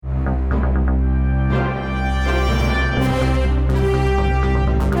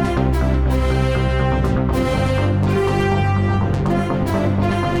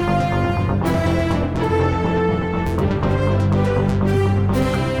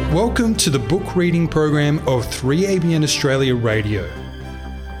Welcome to the book reading program of 3ABN Australia Radio.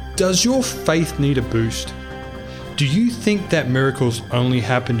 Does your faith need a boost? Do you think that miracles only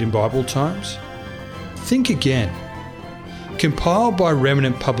happened in Bible times? Think again. Compiled by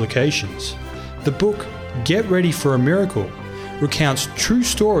Remnant Publications, the book Get Ready for a Miracle recounts true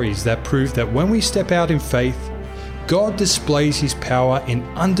stories that prove that when we step out in faith, God displays His power in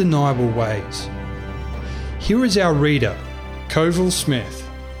undeniable ways. Here is our reader, Coville Smith.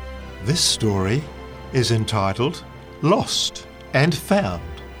 This story is entitled Lost and Found.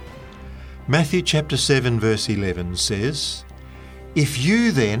 Matthew chapter 7 verse 11 says, "If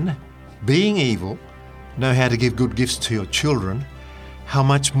you then, being evil, know how to give good gifts to your children, how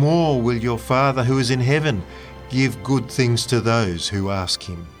much more will your Father who is in heaven give good things to those who ask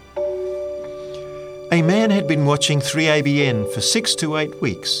Him?" A man had been watching 3ABN for 6 to 8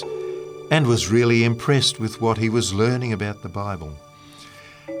 weeks and was really impressed with what he was learning about the Bible.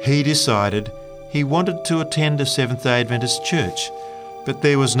 He decided he wanted to attend a Seventh-day Adventist church, but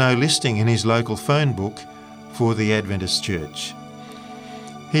there was no listing in his local phone book for the Adventist church.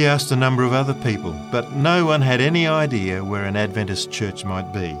 He asked a number of other people, but no one had any idea where an Adventist church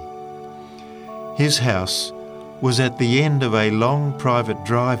might be. His house was at the end of a long private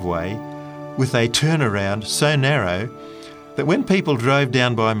driveway with a turnaround so narrow that when people drove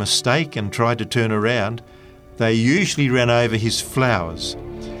down by mistake and tried to turn around, they usually ran over his flowers.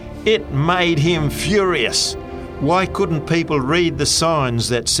 It made him furious. Why couldn't people read the signs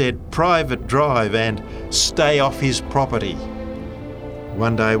that said private drive and stay off his property?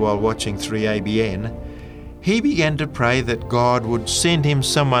 One day while watching 3ABN, he began to pray that God would send him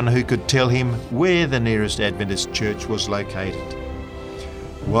someone who could tell him where the nearest Adventist church was located.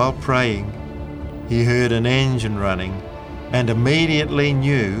 While praying, he heard an engine running and immediately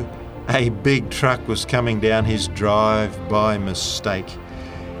knew a big truck was coming down his drive by mistake.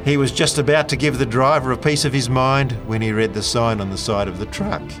 He was just about to give the driver a piece of his mind when he read the sign on the side of the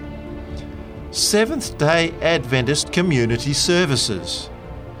truck. Seventh-day Adventist Community Services.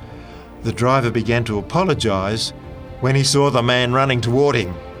 The driver began to apologise when he saw the man running toward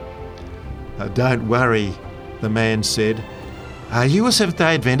him. "Don't worry," the man said. "Are you a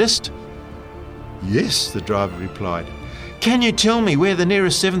Seventh-day Adventist?" "Yes," the driver replied. "Can you tell me where the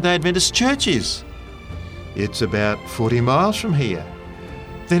nearest Seventh-day Adventist church is?" "It's about 40 miles from here."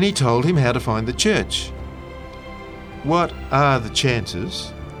 Then he told him how to find the church. What are the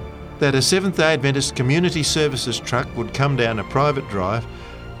chances that a Seventh-day Adventist Community Services truck would come down a private drive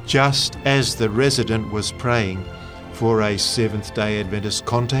just as the resident was praying for a Seventh-day Adventist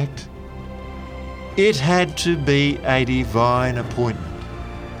contact? It had to be a divine appointment.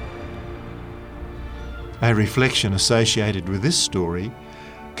 A reflection associated with this story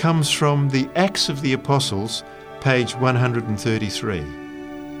comes from the Acts of the Apostles, page 133.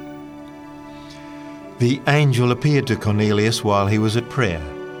 The angel appeared to Cornelius while he was at prayer.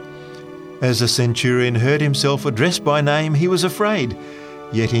 As the centurion heard himself addressed by name, he was afraid,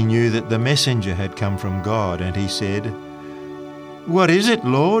 yet he knew that the messenger had come from God, and he said, "What is it,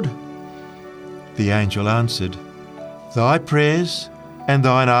 Lord?" The angel answered, "Thy prayers and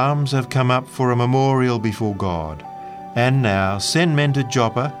thine alms have come up for a memorial before God. And now send men to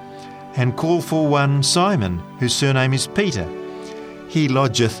Joppa, and call for one Simon, whose surname is Peter. He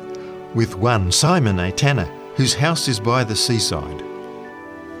lodgeth with one Simon a tanner, whose house is by the seaside."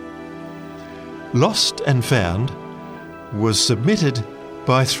 Lost and Found was submitted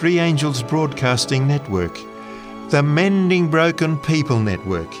by Three Angels Broadcasting Network, the Mending Broken People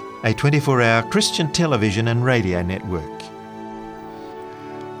Network, a 24-hour Christian television and radio network.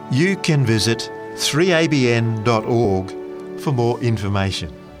 You can visit 3abn.org for more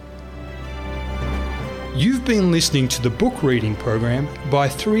information. You've been listening to the book reading program by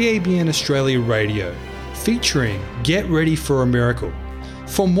 3ABN Australia Radio, featuring Get Ready for a Miracle.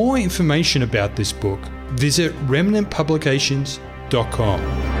 For more information about this book, visit remnantpublications.com.